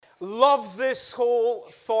love this whole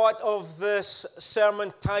thought of this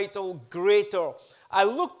sermon title, Greater. I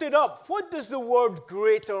looked it up. What does the word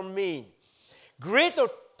greater mean? Greater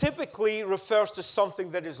typically refers to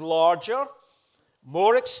something that is larger,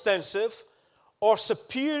 more extensive, or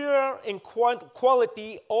superior in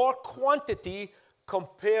quality or quantity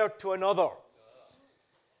compared to another.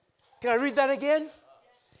 Can I read that again?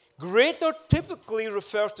 Greater typically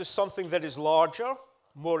refers to something that is larger,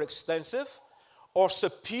 more extensive, or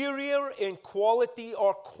superior in quality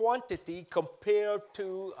or quantity compared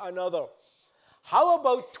to another. How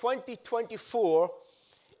about 2024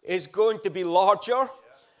 is going to be larger,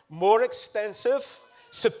 more extensive,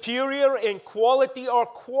 superior in quality or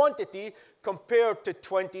quantity compared to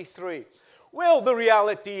 23? Well, the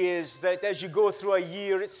reality is that as you go through a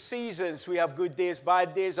year, it's seasons. We have good days,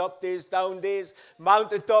 bad days, up days, down days,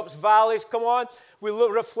 mountaintops, valleys. Come on, we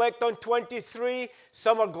reflect on 23.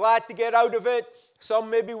 Some are glad to get out of it. Some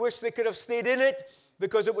maybe wish they could have stayed in it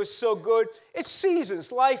because it was so good. It's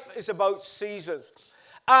seasons. Life is about seasons.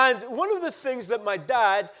 And one of the things that my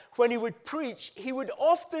dad, when he would preach, he would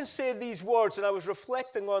often say these words, and I was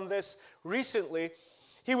reflecting on this recently.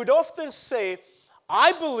 He would often say,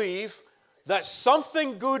 I believe that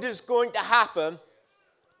something good is going to happen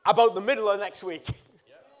about the middle of next week.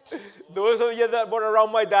 Those of you that were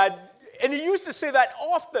around my dad, and he used to say that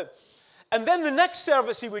often. And then the next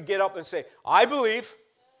service he would get up and say, I believe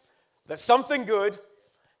that something good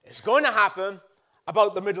is going to happen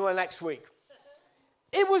about the middle of next week.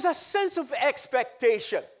 It was a sense of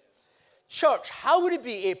expectation. Church, how would it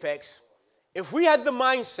be, Apex, if we had the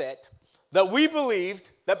mindset that we believed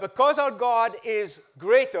that because our God is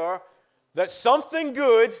greater, that something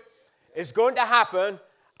good is going to happen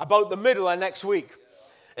about the middle of next week?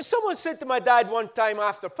 And someone said to my dad one time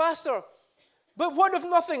after, Pastor, but what if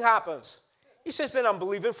nothing happens? He says, then I'm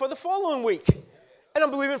believing for the following week. And I'm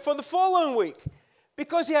believing for the following week.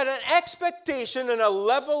 Because he had an expectation and a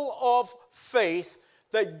level of faith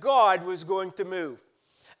that God was going to move.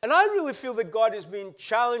 And I really feel that God has been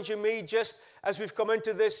challenging me just as we've come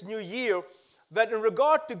into this new year, that in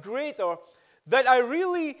regard to greater, that I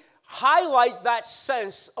really highlight that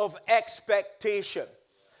sense of expectation.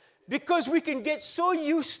 Because we can get so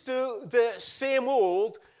used to the same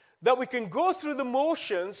old that we can go through the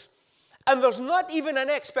motions and there's not even an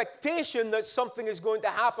expectation that something is going to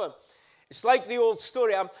happen. It's like the old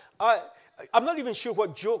story. I'm not even sure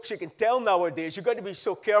what jokes you can tell nowadays. You've got to be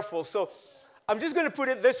so careful. So I'm just going to put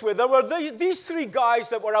it this way. There were these three guys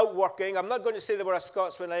that were out working. I'm not going to say they were a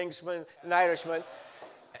Scotsman, an Englishman, an Irishman.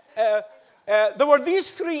 There were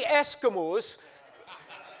these three Eskimos.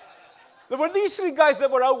 There were these three guys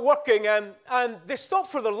that were out working, and they stopped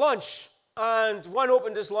for their lunch. And one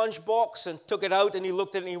opened his lunch box and took it out, and he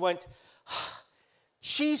looked at it and he went,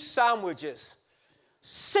 cheese sandwiches.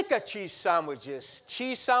 Sick of cheese sandwiches.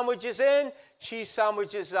 Cheese sandwiches in, cheese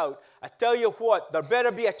sandwiches out. I tell you what, there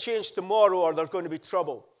better be a change tomorrow or there's going to be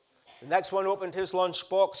trouble. The next one opened his lunch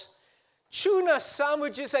box. Tuna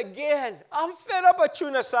sandwiches again. I'm fed up of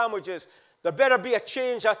tuna sandwiches. There better be a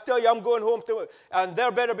change. I tell you, I'm going home and there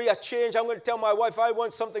better be a change. I'm going to tell my wife I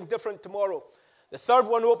want something different tomorrow. The third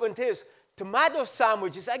one opened his. Tomato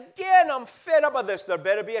sandwiches. Again, I'm fed up of this. There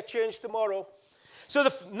better be a change tomorrow. So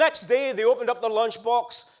the next day, they opened up their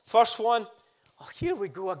lunchbox. First one, oh, here we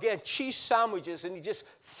go again, cheese sandwiches. And he just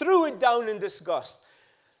threw it down in disgust.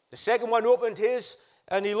 The second one opened his,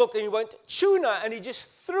 and he looked and he went, tuna. And he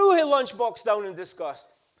just threw his lunchbox down in disgust.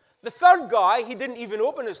 The third guy, he didn't even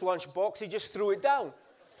open his lunchbox. He just threw it down.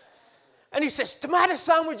 And he says, tomato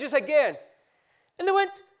sandwiches again. And they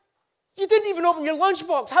went, you didn't even open your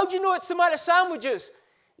lunchbox. How do you know it's tomato sandwiches?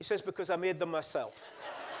 He says, because I made them myself.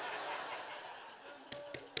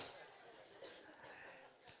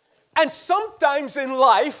 And sometimes in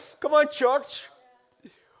life, come on, church,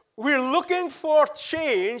 we're looking for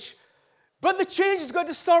change, but the change is going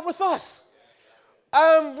to start with us.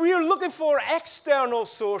 We are looking for external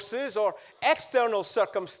sources or external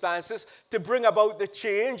circumstances to bring about the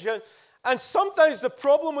change. And sometimes the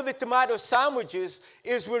problem with the tomato sandwiches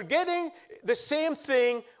is we're getting the same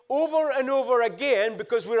thing over and over again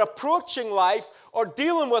because we're approaching life or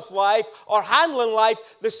dealing with life or handling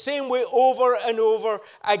life the same way over and over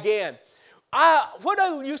again. What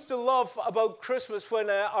I used to love about Christmas when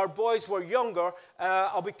our boys were younger,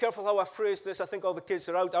 I'll be careful how I phrase this. I think all the kids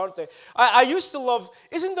are out, aren't they? I used to love,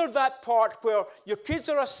 isn't there that part where your kids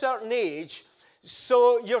are a certain age,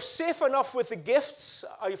 so you're safe enough with the gifts?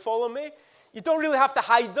 Are you following me? You don't really have to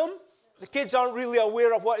hide them. The kids aren't really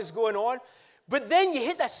aware of what is going on. But then you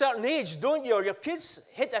hit a certain age, don't you? Or your kids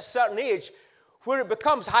hit a certain age where it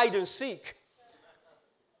becomes hide and seek.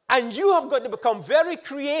 And you have got to become very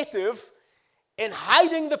creative in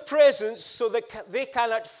hiding the presents so that they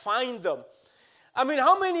cannot find them. I mean,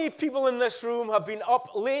 how many people in this room have been up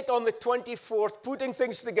late on the 24th putting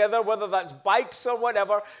things together, whether that's bikes or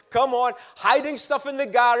whatever? Come on, hiding stuff in the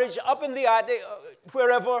garage, up in the attic,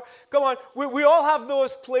 wherever. Come on, we all have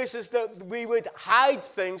those places that we would hide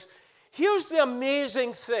things. Here's the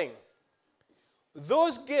amazing thing.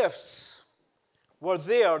 Those gifts were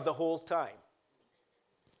there the whole time.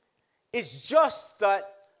 It's just that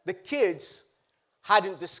the kids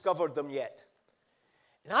hadn't discovered them yet.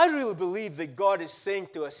 And I really believe that God is saying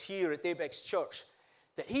to us here at Apex Church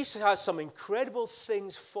that He has some incredible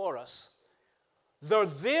things for us. They're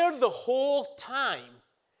there the whole time,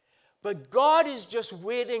 but God is just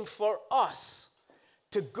waiting for us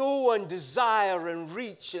to go and desire and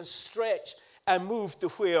reach and stretch and move to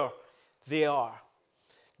where they are.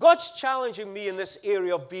 God's challenging me in this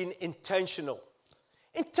area of being intentional.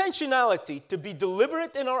 Intentionality, to be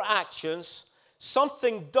deliberate in our actions,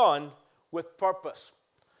 something done with purpose.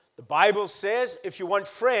 The Bible says if you want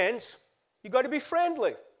friends, you've got to be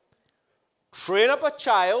friendly. Train up a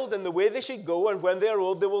child in the way they should go, and when they're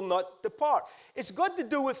old, they will not depart. It's got to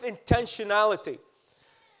do with intentionality.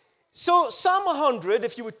 So Psalm 100,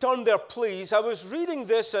 if you would turn there, please. I was reading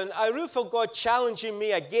this, and I really felt God challenging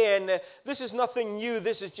me again. This is nothing new.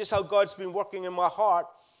 This is just how God's been working in my heart.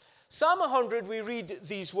 Psalm 100, we read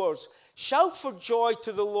these words. Shout for joy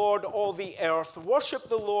to the Lord, all the earth. Worship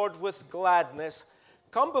the Lord with gladness.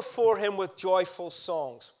 Come before Him with joyful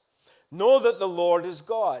songs. Know that the Lord is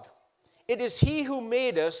God. It is He who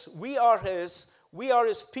made us. We are His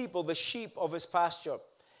people, the sheep of His pasture.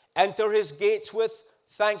 Enter His gates with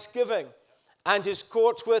thanksgiving and His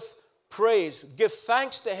courts with praise. Give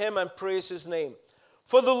thanks to Him and praise His name.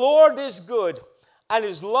 For the Lord is good, and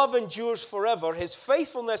His love endures forever. His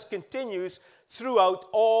faithfulness continues throughout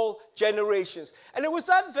all generations. And it was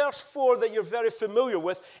that verse 4 that you're very familiar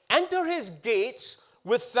with. Enter His gates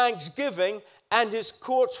with thanksgiving and His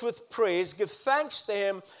courts with praise. Give thanks to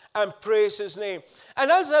Him and praise His name. And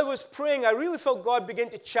as I was praying, I really felt God begin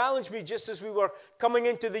to challenge me just as we were coming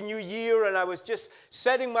into the new year, and I was just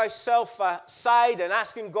setting myself aside and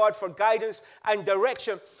asking God for guidance and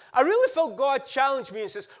direction. I really felt God challenge me and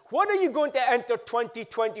says, what are you going to enter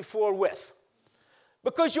 2024 with?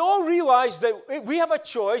 Because you all realize that we have a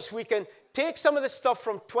choice. We can take some of the stuff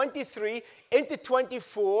from 23 into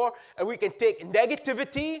 24, and we can take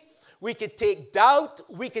negativity, we could take doubt,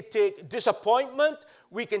 we could take disappointment,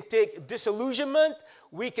 we can take disillusionment,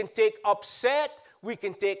 we can take upset, we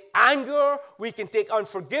can take anger, we can take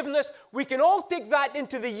unforgiveness. We can all take that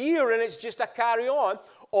into the year, and it's just a carry on.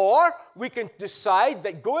 Or we can decide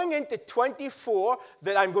that going into 24,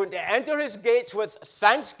 that I'm going to enter His gates with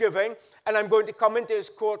thanksgiving, and I'm going to come into His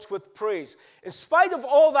courts with praise. In spite of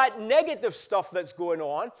all that negative stuff that's going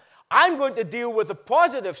on, I'm going to deal with the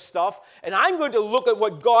positive stuff, and I'm going to look at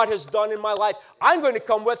what God has done in my life. I'm going to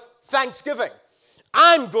come with thanksgiving.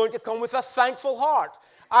 I'm going to come with a thankful heart.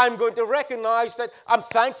 I'm going to recognize that I'm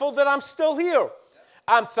thankful that I'm still here.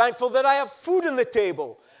 I'm thankful that I have food on the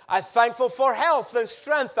table. I'm thankful for health and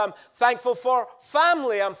strength. I'm thankful for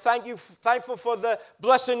family. I'm thankful for the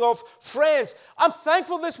blessing of friends. I'm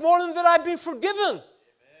thankful this morning that I've been forgiven. Amen.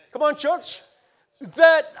 Come on, church.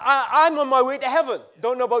 That I'm on my way to heaven.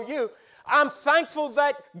 Don't know about you. I'm thankful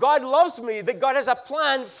that God loves me, that God has a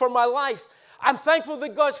plan for my life. I'm thankful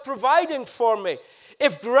that God's providing for me.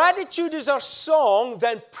 If gratitude is our song,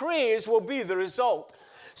 then praise will be the result.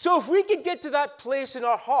 So if we could get to that place in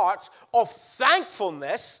our hearts of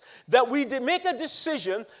thankfulness, that we make a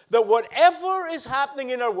decision that whatever is happening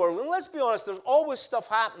in our world, and let's be honest, there's always stuff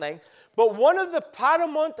happening, but one of the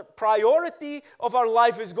paramount priority of our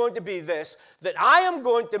life is going to be this, that I am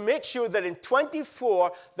going to make sure that in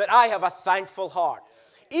 24 that I have a thankful heart.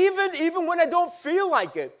 Even when I don't feel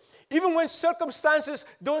like it, even when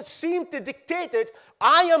circumstances don't seem to dictate it,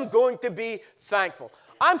 I am going to be thankful.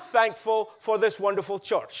 I'm thankful for this wonderful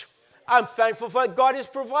church. I'm thankful for that God has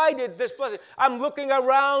provided this blessing. I'm looking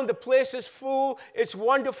around, the place is full, it's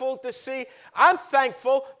wonderful to see. I'm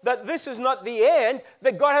thankful that this is not the end,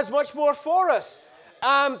 that God has much more for us.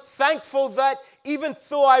 I'm thankful that even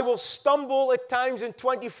though I will stumble at times in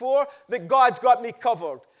 24, that God's got me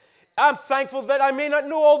covered. I'm thankful that I may not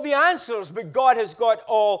know all the answers, but God has got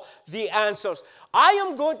all the answers. I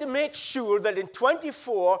am going to make sure that in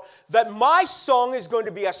 24, that my song is going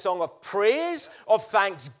to be a song of praise, of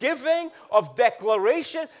thanksgiving, of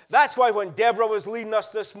declaration. That's why when Deborah was leading us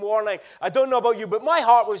this morning, I don't know about you, but my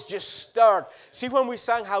heart was just stirred. See when we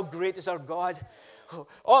sang, "How Great is Our God?"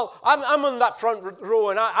 I'm on that front row,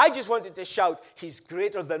 and I just wanted to shout, he's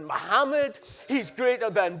greater than Muhammad, he's greater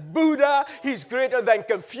than Buddha, he's greater than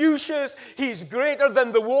Confucius, he's greater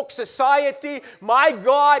than the woke society. My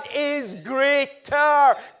God is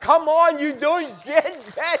greater. Come on, you don't get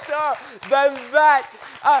better than that.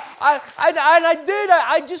 I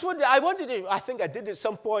think I did at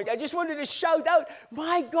some point. I just wanted to shout out,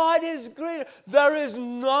 my God is greater. There is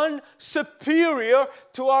none superior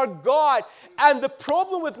to our God. And the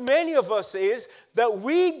problem with many of us is that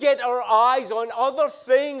we get our eyes on other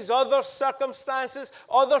things, other circumstances,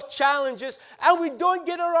 other challenges, and we don't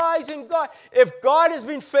get our eyes in God. If God has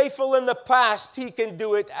been faithful in the past, he can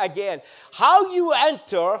do it again. How you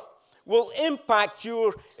enter will impact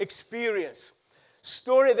your experience.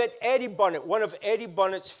 Story that Eddie Bunnett, one of Eddie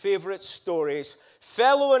Bunnett's favorite stories,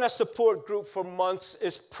 fellow in a support group for months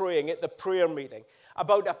is praying at the prayer meeting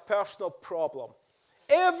about a personal problem.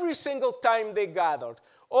 Every single time they gathered,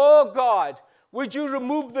 oh God, would you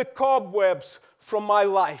remove the cobwebs from my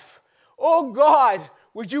life? Oh God,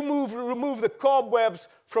 would you remove the cobwebs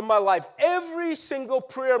from my life? Every single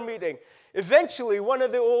prayer meeting. Eventually, one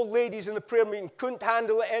of the old ladies in the prayer meeting couldn't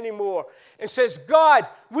handle it anymore and says, God,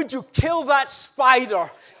 would you kill that spider?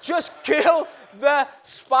 Just kill the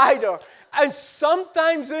spider. And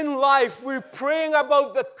sometimes in life, we're praying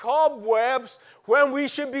about the cobwebs when we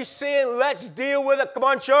should be saying, let's deal with it. Come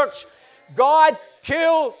on, church. God,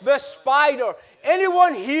 kill the spider.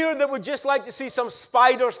 Anyone here that would just like to see some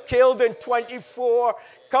spiders killed in 24?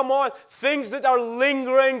 Come on, things that are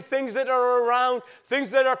lingering, things that are around,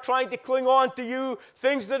 things that are trying to cling on to you,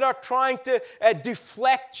 things that are trying to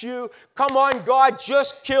deflect you. Come on, God,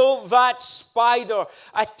 just kill that spider.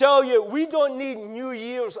 I tell you, we don't need New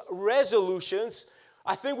Year's resolutions.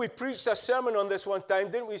 I think we preached a sermon on this one time,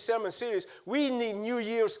 didn't we? Sermon series. We need New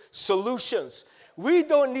Year's solutions. We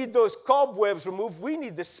don't need those cobwebs removed. We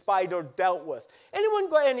need the spider dealt with. Anyone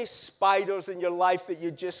got any spiders in your life that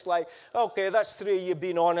you just like, okay, that's 3 of you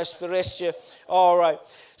being honest, the rest of you, all right.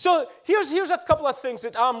 So here's a couple of things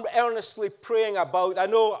that I'm earnestly praying about. I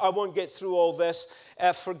know I won't get through all this,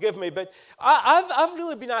 forgive me, but I've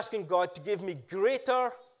really been asking God to give me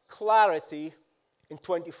greater clarity in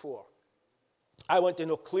 24. I want to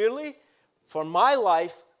know clearly for my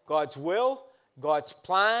life, God's will, God's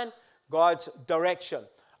plan, God's direction.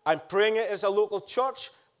 I'm praying it as a local church,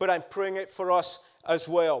 but I'm praying it for us as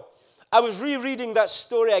well. I was rereading that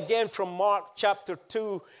story again from Mark chapter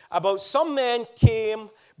 2 about some men came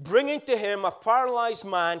bringing to him a paralyzed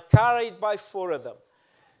man carried by 4 of them.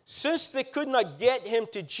 Since they could not get him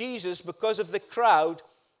to Jesus because of the crowd,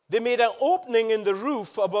 they made an opening in the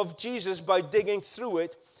roof above Jesus by digging through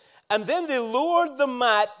it, and then they lowered the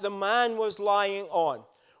mat the man was lying on.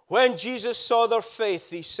 When Jesus saw their faith,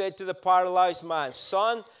 he said to the paralyzed man,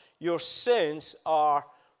 son, your sins are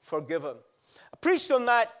forgiven. I preached on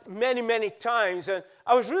that many, many times, and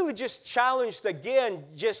I was really just challenged again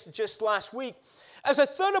just last week as I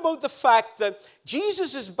thought about the fact that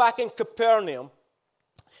Jesus is back in Capernaum.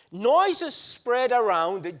 Noise is spread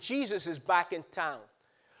around that Jesus is back in town.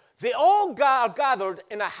 They all are gathered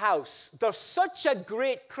in a house. There's such a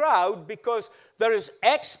great crowd because there is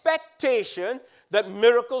expectation that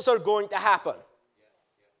miracles are going to happen.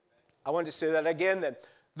 I want to say that again then.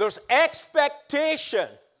 There's expectation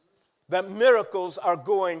that miracles are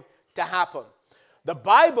going to happen. The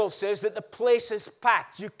Bible says that the place is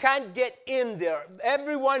packed. You can't get in there.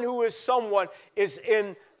 Everyone who is someone is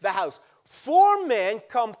in the house. 4 men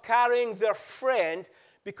come carrying their friend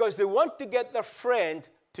because they want to get their friend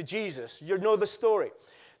to Jesus. You know the story.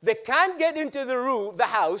 They can't get into the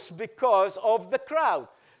house because of the crowd.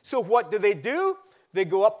 So what do? They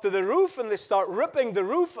go up to the roof and they start ripping the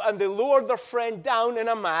roof and they lower their friend down in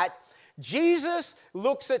a mat. Jesus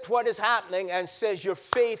looks at what is happening and says, your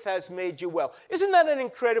faith has made you well. Isn't that an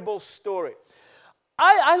incredible story?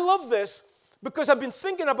 I love this because I've been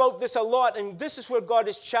thinking about this a lot, and this is where God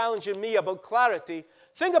is challenging me about clarity.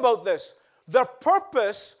 Think about this. Their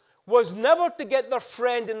purpose was never to get their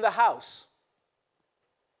friend in the house.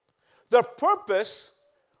 Their purpose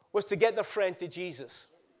was to get their friend to Jesus.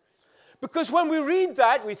 Because when we read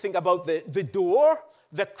that, we think about the door,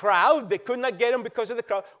 the crowd. They could not get him because of the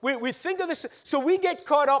crowd. We think of this. So we get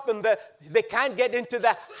caught up in they can't get into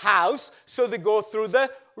the house, so they go through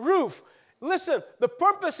the roof. Listen, the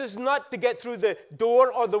purpose is not to get through the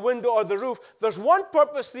door or the window or the roof. There's one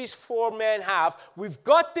purpose these 4 men have. We've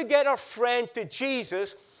got to get our friend to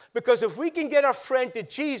Jesus, because if we can get our friend to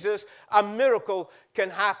Jesus, a miracle can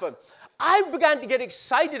happen. I began to get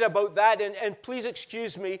excited about that, and please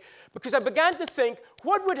excuse me, because I began to think,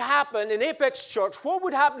 what would happen in Apex Church, what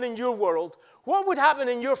would happen in your world, What would happen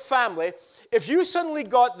in your family if you suddenly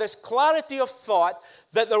got this clarity of thought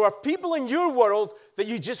that there were people in your world that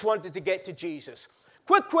you just wanted to get to Jesus?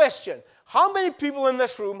 Quick question. How many people in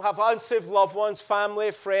this room have unsaved loved ones,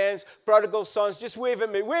 family, friends, prodigal sons? Just wave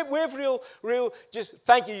at me. Wave real, just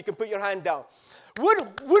thank you. You can put your hand down.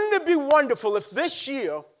 Wouldn't it be wonderful if this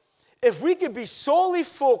year, if we could be solely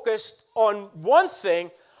focused on one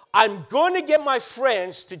thing, I'm going to get my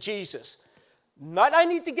friends to Jesus. Not I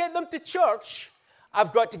need to get them to church,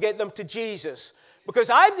 I've got to get them to Jesus. Because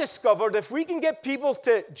I've discovered if we can get people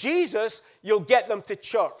to Jesus, you'll get them to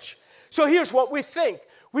church. So here's what we think.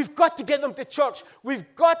 We've got to get them to church.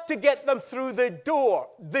 We've got to get them through the door.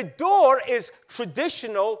 The door is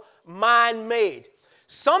traditional, man-made.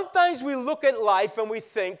 Sometimes we look at life and we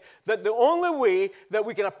think that the only way that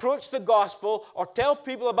we can approach the gospel or tell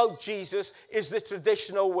people about Jesus is the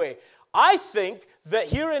traditional way. I think that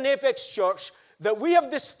here in Apex Church, that we have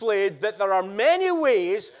displayed that there are many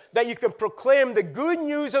ways that you can proclaim the good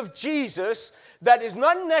news of Jesus that is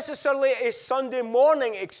not necessarily a Sunday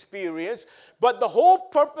morning experience, but the whole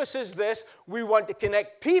purpose is this: we want to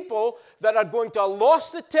connect people that are going to a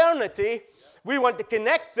lost eternity. We want to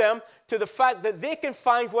connect them to the fact that they can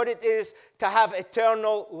find what it is to have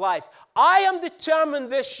eternal life. I am determined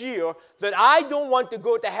this year that I don't want to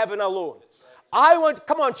go to heaven alone.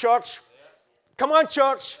 Come on, church. Come on,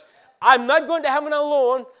 church. I'm not going to heaven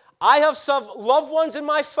alone. I have some loved ones in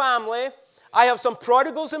my family. I have some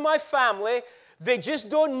prodigals in my family. They just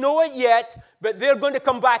don't know it yet, but they're going to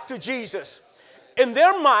come back to Jesus. In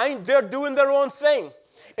their mind, they're doing their own thing.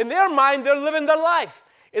 In their mind, they're living their life.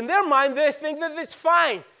 In their mind, they think that it's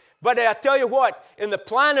fine. But I tell you what, in the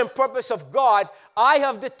plan and purpose of God, I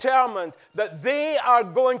have determined that they are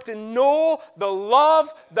going to know the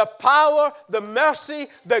love, the power, the mercy,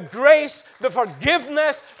 the grace, the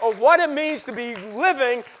forgiveness of what it means to be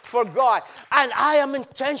living for God. And I am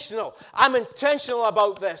intentional. I'm intentional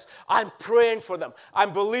about this. I'm praying for them.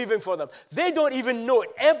 I'm believing for them. They don't even know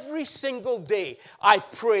it. Every single day, I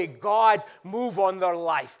pray, God, move on their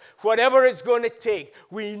life. Whatever it's going to take,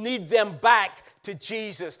 we need them back to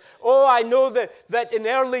Jesus. Oh, I know that in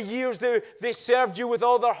early years they served you with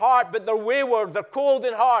all their heart, but they're wayward, they're cold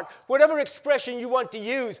in heart, whatever expression you want to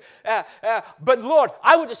use. But Lord,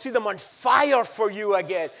 I want to see them on fire for you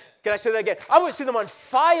again. Can I say that again? I want to see them on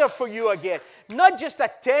fire for you again. Not just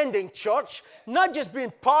attending church, not just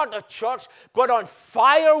being part of church, but on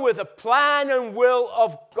fire with the plan and will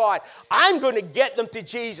of God. I'm going to get them to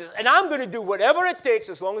Jesus, and I'm going to do whatever it takes,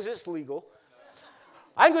 as long as it's legal.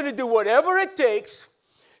 I'm going to do whatever it takes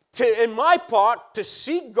in my part, to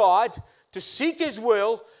seek God, to seek His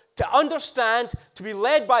will, to understand, to be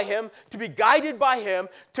led by Him, to be guided by Him,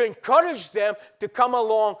 to encourage them to come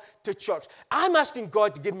along to church. I'm asking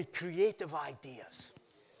God to give me creative ideas.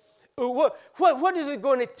 What is it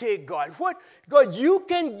going to take, God? God, you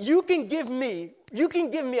can give me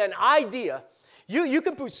an idea. You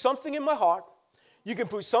can put something in my heart. You can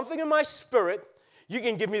put something in my spirit. You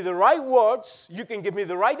can give me the right words. You can give me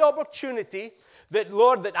the right opportunity that,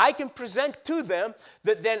 Lord, that I can present to them,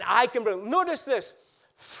 that then I can bring. Notice this.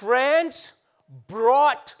 Friends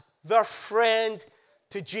brought their friend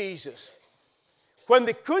to Jesus. When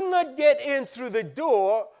they could not get in through the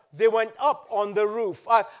door, they went up on the roof.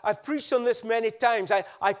 I've preached on this many times.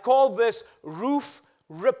 I call this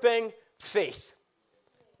roof-ripping faith.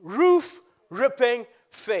 Roof-ripping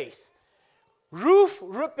faith.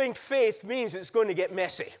 Roof-ripping faith means it's going to get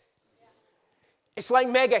messy. It's like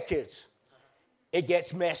Mega Kids. It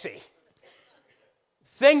gets messy.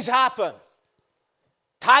 Things happen.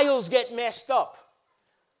 Tiles get messed up.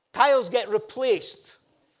 Tiles get replaced.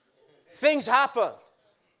 Things happen.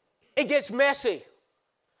 It gets messy.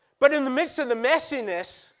 But in the midst of the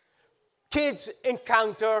messiness, kids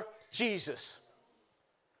encounter Jesus.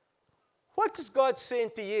 What is God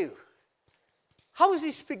saying to you? How is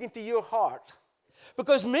He speaking to your heart?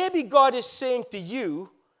 Because maybe God is saying to you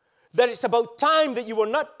that it's about time that you were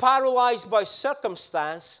not paralyzed by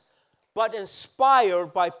circumstance, but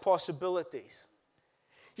inspired by possibilities.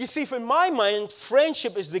 You see, in my mind,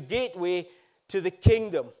 friendship is the gateway to the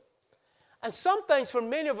kingdom. And sometimes for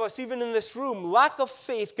many of us, even in this room, lack of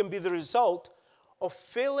faith can be the result of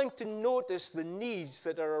failing to notice the needs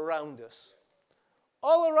that are around us.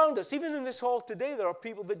 All around us, even in this hall today, there are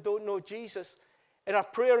people that don't know Jesus. And our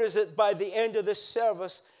prayer is that by the end of this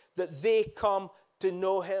service, that they come to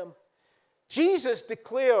know Him. Jesus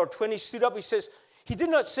declared when He stood up, He did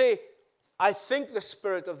not say, I think the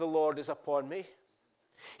Spirit of the Lord is upon me.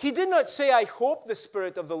 He did not say, I hope the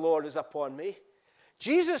Spirit of the Lord is upon me.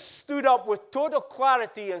 Jesus stood up with total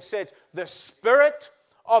clarity and said, the Spirit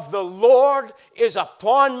of the Lord is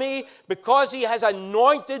upon me, because he has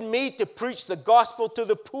anointed me to preach the gospel to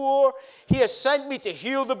the poor. He has sent me to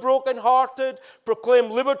heal the brokenhearted, proclaim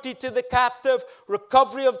liberty to the captive,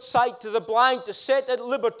 recovery of sight to the blind, to set at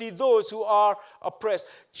liberty those who are oppressed.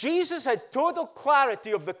 Jesus had total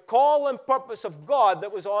clarity of the call and purpose of God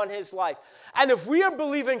that was on his life. And if we are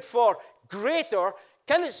believing for greater,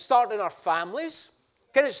 can it start in our families?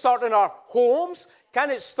 Can it start in our homes? Can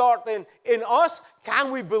it start in us?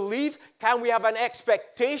 Can we believe? Can we have an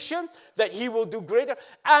expectation that he will do greater?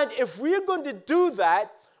 And if we're going to do that,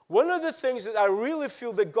 one of the things that I really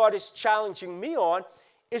feel that God is challenging me on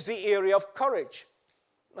is the area of courage.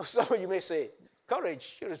 Now, some of you may say,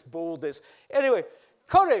 courage, you're as bold as... Anyway,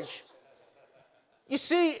 courage. You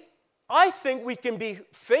see, I think we can be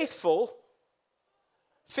faithful,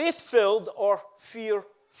 faith-filled, or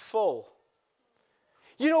fearful.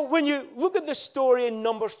 You know, when you look at the story in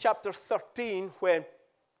Numbers chapter 13, when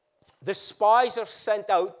the spies are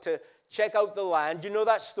sent out to check out the land, you know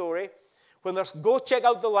that story? When there's go check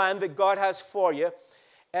out the land that God has for you,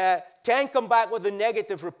 10 come back with a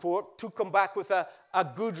negative report, 2 come back with a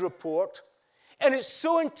good report. And it's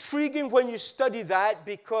so intriguing when you study that,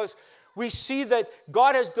 because we see that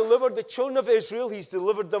God has delivered the children of Israel. He's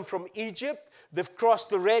delivered them from Egypt. They've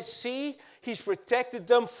crossed the Red Sea. He's protected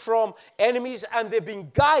them from enemies, and they've been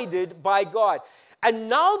guided by God. And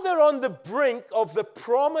now they're on the brink of the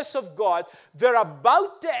promise of God. They're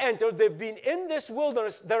about to enter. They've been in this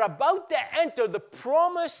wilderness. They're about to enter the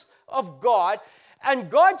promise of God. And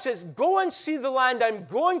God says, go and see the land I'm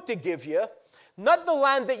going to give you. Not the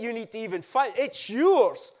land that you need to even fight. It's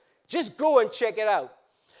yours. Just go and check it out.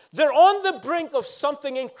 They're on the brink of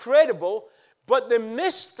something incredible, but they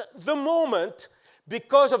missed the moment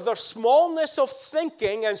because of their smallness of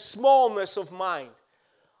thinking and smallness of mind.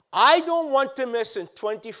 I don't want to miss in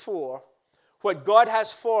 24 what God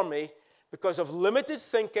has for me because of limited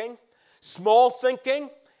thinking, small thinking,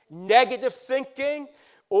 negative thinking,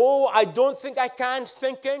 oh, I don't think I can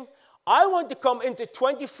thinking. I want to come into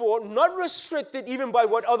 24 not restricted even by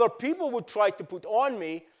what other people would try to put on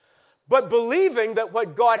me, but believing that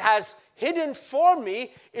what God has hidden for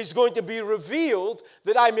me is going to be revealed,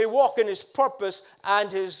 that I may walk in his purpose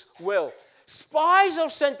and his will. Spies are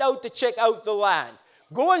sent out to check out the land.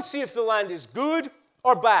 Go and see if the land is good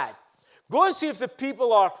or bad. Go and see if the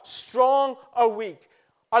people are strong or weak.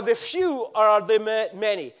 Are they few or are they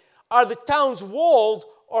many? Are the towns walled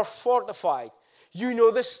or fortified? You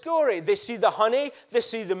know the story. They see the honey, they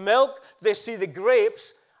see the milk, they see the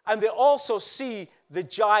grapes, and they also see the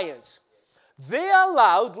giants. They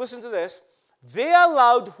allowed, listen to this, they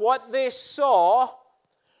allowed what they saw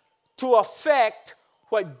to affect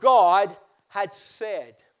what God had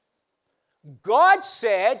said. God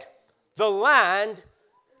said, the land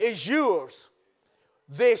is yours.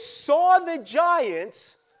 They saw the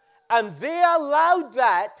giants, and they allowed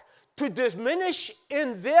that to diminish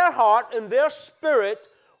in their heart, in their spirit,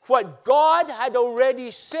 what God had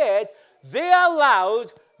already said. They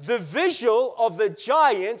allowed the visual of the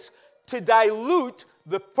giants to dilute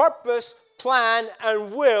the purpose, plan,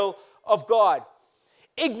 and will of God.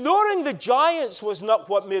 Ignoring the giants was not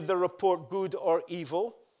what made the report good or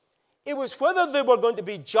evil. It was whether they were going to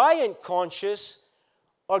be giant conscious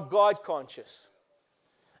or God conscious.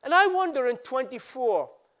 And I wonder in 24,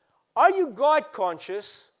 are you God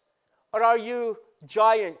conscious or are you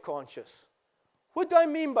giant conscious? What do I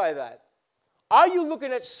mean by that? Are you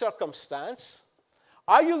looking at circumstance?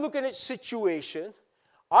 Are you looking at situation?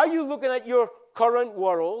 Are you looking at your current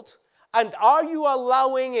world? And are you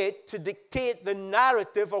allowing it to dictate the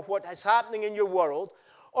narrative of what is happening in your world?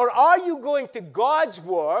 Or are you going to God's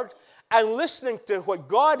word and listening to what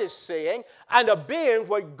God is saying and obeying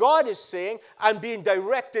what God is saying and being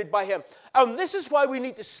directed by him? And this is why we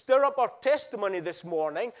need to stir up our testimony this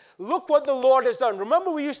morning. Look what the Lord has done.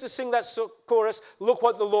 Remember we used to sing that chorus, look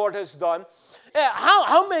what the Lord has done.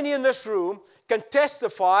 How many in this room can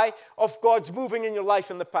testify of God's moving in your life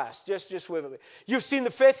in the past? Just wait a minute. You've seen the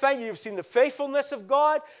faith, thank you. You've seen the faithfulness of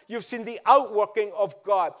God. You've seen the outworking of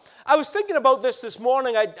God. I was thinking about this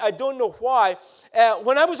morning. I don't know why.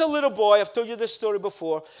 When I was a little boy, I've told you this story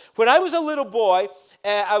before. When I was a little boy,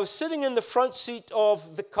 I was sitting in the front seat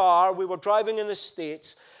of the car. We were driving in the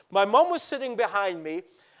States. My mom was sitting behind me,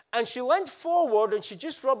 and she leant forward, and she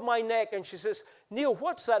just rubbed my neck, and she says, Neil,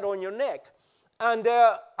 what's that on your neck? And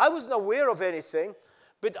I wasn't aware of anything,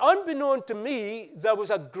 but unbeknown to me, there was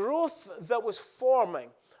a growth that was forming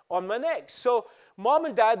on my neck. So Mom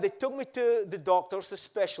and Dad, they took me to the doctors, the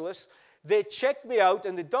specialists. They checked me out,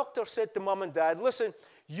 and the doctor said to Mom and Dad, listen,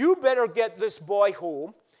 you better get this boy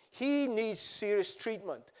home. He needs serious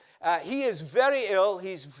treatment. He is very ill.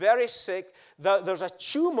 He's very sick. There's a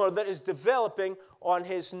tumor that is developing on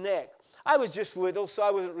his neck. I was just little, so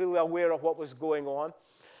I wasn't really aware of what was going on.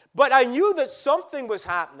 But I knew that something was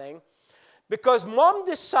happening because Mom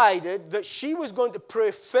decided that she was going to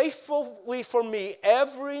pray faithfully for me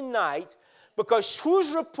every night, because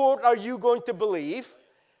whose report are you going to believe?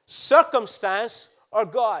 Circumstance or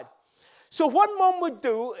God? So what Mom would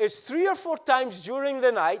do is 3 or 4 times during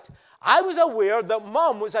the night, I was aware that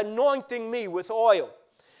Mom was anointing me with oil.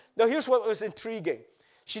 Now here's what was intriguing.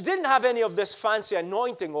 She didn't have any of this fancy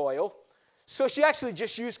anointing oil, so she actually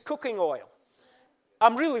just used cooking oil.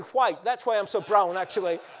 I'm really white. That's why I'm so brown,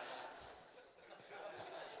 actually.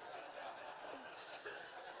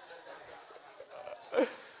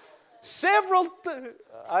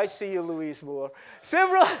 I see you, Louise Moore.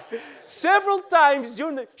 Several times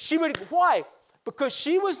during she would, why? Because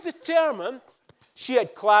she was determined, she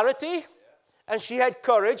had clarity, and she had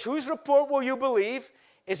courage. Whose report will you believe?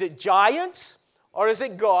 Is it giants or is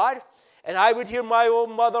it God? And I would hear my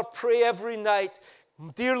old mother pray every night,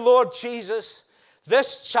 dear Lord Jesus,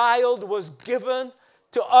 this child was given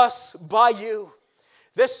to us by you.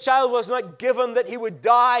 This child was not given that he would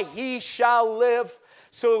die, he shall live.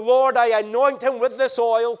 So, Lord, I anoint him with this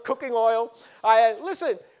oil, cooking oil.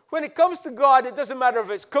 Listen, when it comes to God, it doesn't matter if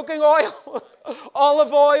it's cooking oil,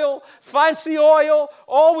 olive oil, fancy oil.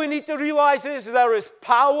 All we need to realize is there is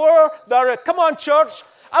power. Come on, church.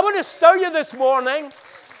 I want to stir you this morning.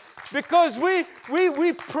 Because we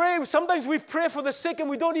pray, sometimes we pray for the sick and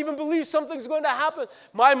we don't even believe something's going to happen.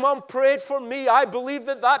 My mom prayed for me. I believe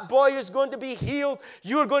that boy is going to be healed.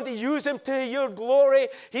 You're going to use him to your glory.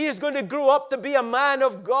 He is going to grow up to be a man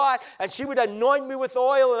of God. And she would anoint me with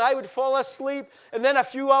oil and I would fall asleep. And then a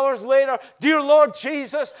few hours later, dear Lord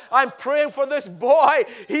Jesus, I'm praying for this boy.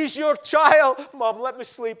 He's your child. Mom, let me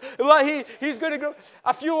sleep. He's going to grow.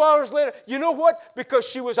 A few hours later, you know what? Because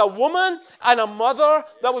she was a woman and a mother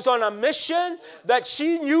that was on a mission, that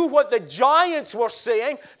she knew what the giants were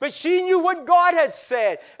saying, but she knew what God had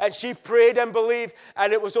said. And she prayed and believed.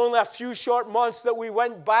 And it was only a few short months that we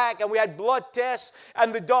went back and we had blood tests.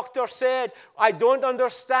 And the doctor said, I don't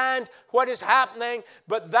understand what is happening,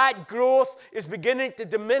 but that growth is beginning to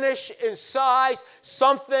diminish in size.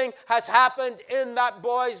 Something has happened in that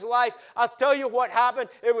boy's life. I'll tell you what happened.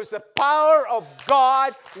 It was the power of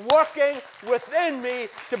God working within me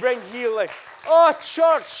to bring healing. Oh,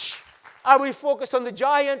 church, are we focused on the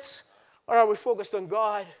giants or are we focused on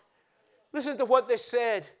God? Listen to what they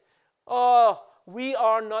said. Oh, we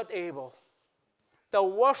are not able. The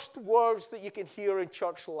worst words that you can hear in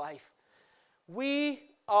church life. We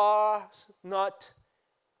are not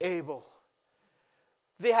able.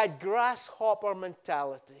 They had grasshopper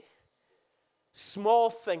mentality,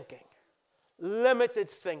 small thinking, limited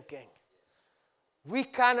thinking. We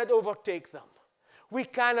cannot overtake them. We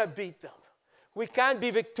cannot beat them. We can't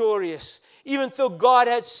be victorious. Even though God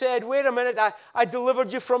had said, wait a minute, I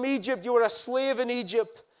delivered you from Egypt. You were a slave in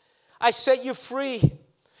Egypt. I set you free.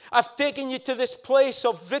 I've taken you to this place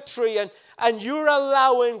of victory, and you're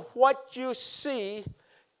allowing what you see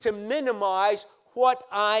to minimize what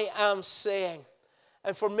I am saying.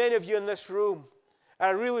 And for many of you in this room,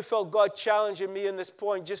 I really felt God challenging me in this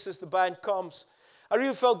point just as the band comes. I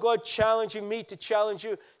really felt God challenging me to challenge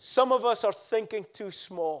you. Some of us are thinking too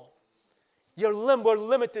small. We're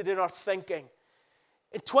limited in our thinking.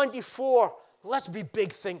 In 24, let's be big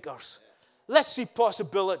thinkers. Let's see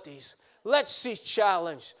possibilities. Let's see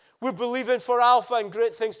challenge. We're believing for Alpha and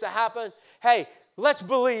great things to happen. Hey, let's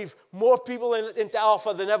believe more people into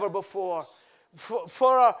Alpha than ever before.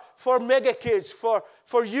 For mega kids,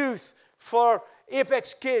 for youth, for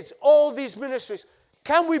Apex Kids, all these ministries.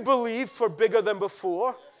 Can we believe for bigger than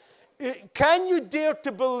before? Can you dare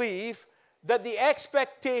to believe that the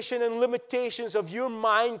expectation and limitations of your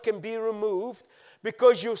mind can be removed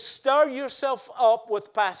because you stir yourself up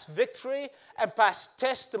with past victory and past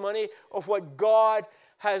testimony of what God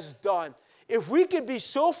has done? If we could be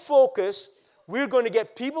so focused, we're going to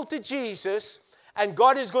get people to Jesus, and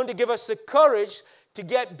God is going to give us the courage to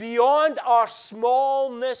get beyond our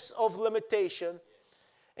smallness of limitation.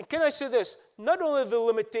 And can I say this? Not only the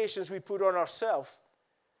limitations we put on ourselves,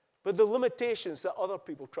 but the limitations that other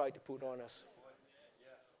people try to put on us.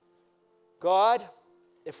 God,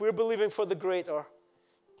 if we're believing for the greater,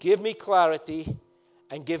 give me clarity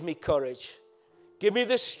and give me courage. Give me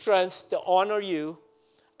the strength to honor you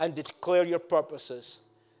and declare your purposes.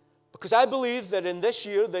 Because I believe that in this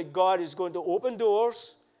year that God is going to open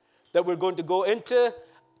doors, that we're going to go into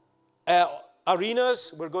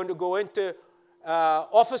arenas, we're going to go into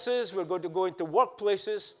offices, we're going to go into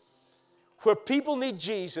workplaces where people need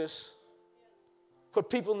Jesus, where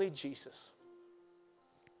people need Jesus.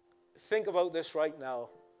 Think about this right now.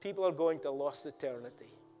 People are going to lost eternity.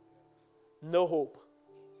 No hope.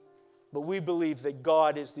 But we believe that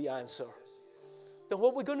God is the answer. Then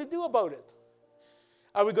what are we going to do about it?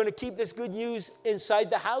 Are we going to keep this good news inside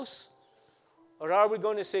the house? Or are we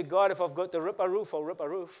going to say, God, if I've got to rip a roof, I'll rip a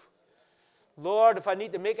roof. Lord, if I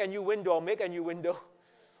need to make a new window, I'll make a new window.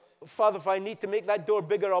 Father, if I need to make that door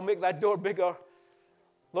bigger, I'll make that door bigger.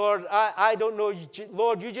 Lord, I don't know.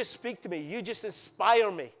 Lord, you just speak to me. You just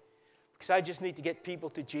inspire me. Because I just need to get people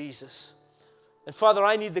to Jesus. And Father,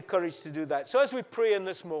 I need the courage to do that. So as we pray in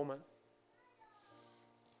this moment,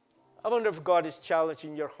 I wonder if God is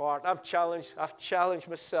challenging your heart. I've challenged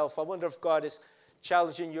myself. I wonder if God is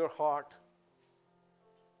challenging your heart.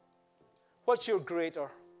 What's your greater?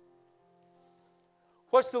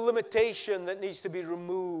 What's the limitation that needs to be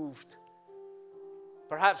removed?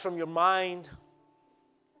 Perhaps from your mind,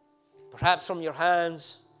 perhaps from your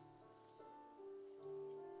hands.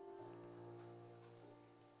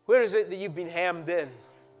 Where is it that you've been hemmed in?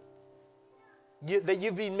 That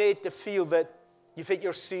you've been made to feel that you've hit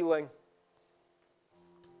your ceiling?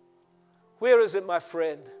 Where is it, my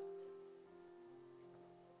friend?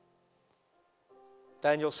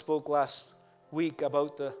 Daniel spoke last week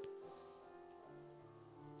about the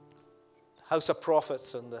house of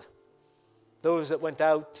prophets and those that went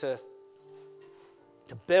out to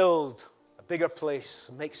build a bigger place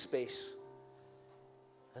and make space.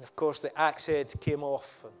 And of course the axe head came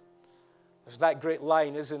off. And there's that great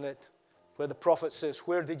line, isn't it, where the prophet says,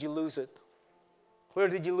 where did you lose it? Where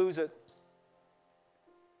did you lose it?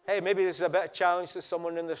 Hey, maybe this is a bit of challenge to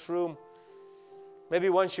someone in this room. Maybe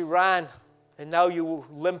once you ran and now you're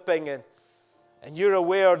limping and you're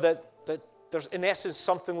aware that there's in essence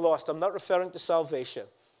something lost. I'm not referring to salvation.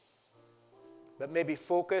 But maybe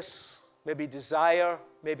focus, maybe desire,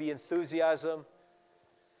 maybe enthusiasm.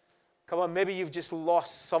 Come on, maybe you've just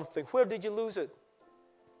lost something. Where did you lose it?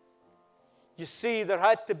 You see, there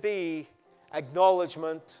had to be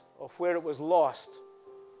acknowledgement of where it was lost.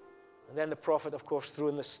 And then the prophet, of course, threw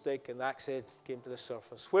in the stick and the axe head came to the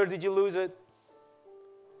surface. Where did you lose it?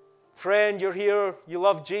 Friend, you're here, you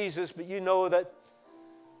love Jesus, but you know that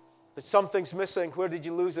something's missing. Where did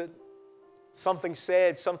you lose it? Something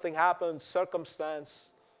said, something happened,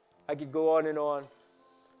 circumstance. I could go on and on.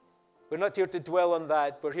 We're not here to dwell on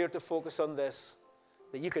that. We're here to focus on this,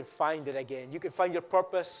 that you can find it again. You can find your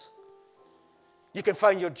purpose. You can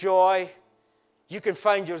find your joy. You can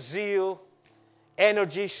find your zeal,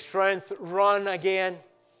 energy, strength, run again.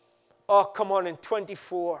 Oh, come on, in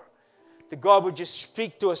 24, that God would just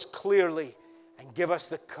speak to us clearly and give us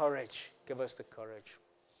the courage. Give us the courage.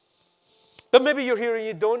 But maybe you're here and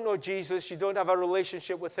you don't know Jesus. You don't have a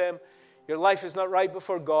relationship with Him. Your life is not right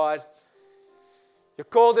before God. You're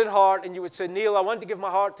cold in heart and you would say, Neil, I want to give my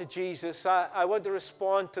heart to Jesus. I want to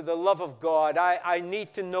respond to the love of God. I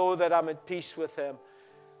need to know that I'm at peace with Him.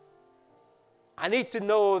 I need to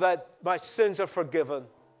know that my sins are forgiven.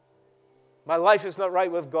 My life is not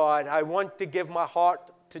right with God. I want to give my heart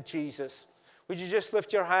to Jesus. Would you just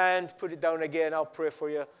lift your hand, put it down again? I'll pray for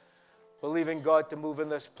you, believing God to move in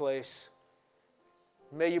this place.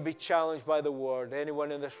 May you be challenged by the word.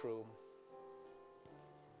 Anyone in this room?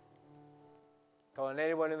 Come on,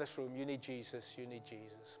 anyone in this room, you need Jesus. You need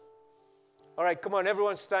Jesus. All right, come on,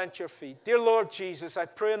 everyone stand to your feet. Dear Lord Jesus, I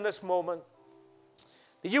pray in this moment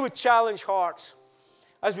that you would challenge hearts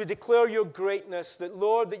as we declare your greatness, that,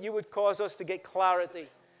 Lord, that you would cause us to get clarity.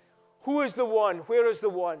 Who is the one? Where is the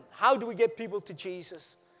one? How do we get people to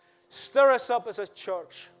Jesus? Stir us up as a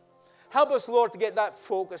church. Help us, Lord, to get that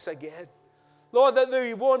focus again. Lord, that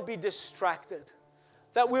we won't be distracted,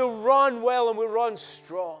 that we'll run well and we'll run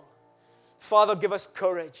strong. Father, give us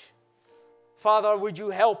courage. Father, would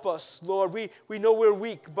you help us? Lord, we know we're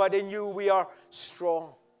weak, but in you we are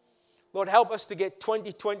strong. Lord, help us to get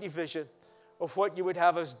 2020 vision of what you would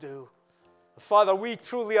have us do. Father, we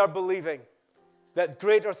truly are believing that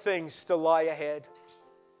greater things still lie ahead.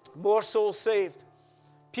 More souls saved,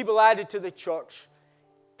 people added to the church,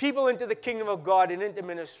 people into the kingdom of God and into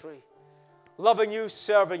ministry. Loving you,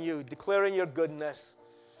 serving you, declaring your goodness.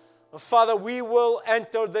 And Father, we will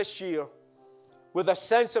enter this year with a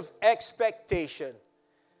sense of expectation,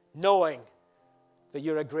 knowing that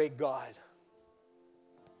you're a great God.